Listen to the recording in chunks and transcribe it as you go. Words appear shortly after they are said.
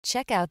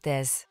Check out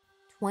this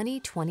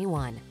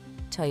 2021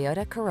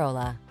 Toyota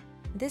Corolla.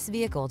 This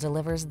vehicle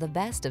delivers the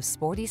best of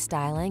sporty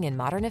styling and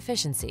modern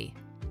efficiency.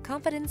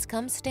 Confidence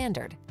comes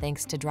standard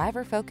thanks to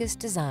driver-focused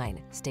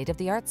design,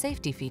 state-of-the-art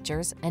safety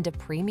features, and a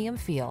premium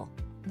feel.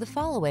 The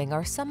following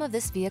are some of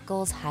this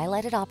vehicle's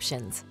highlighted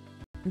options: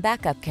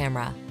 backup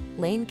camera,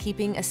 lane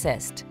keeping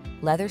assist,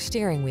 leather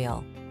steering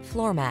wheel,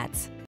 floor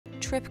mats,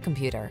 trip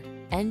computer,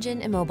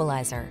 engine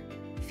immobilizer.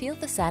 Feel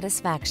the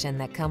satisfaction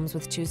that comes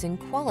with choosing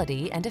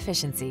quality and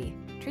efficiency.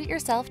 Treat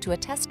yourself to a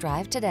test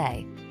drive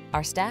today.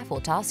 Our staff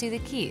will toss you the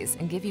keys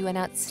and give you an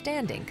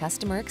outstanding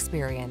customer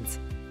experience.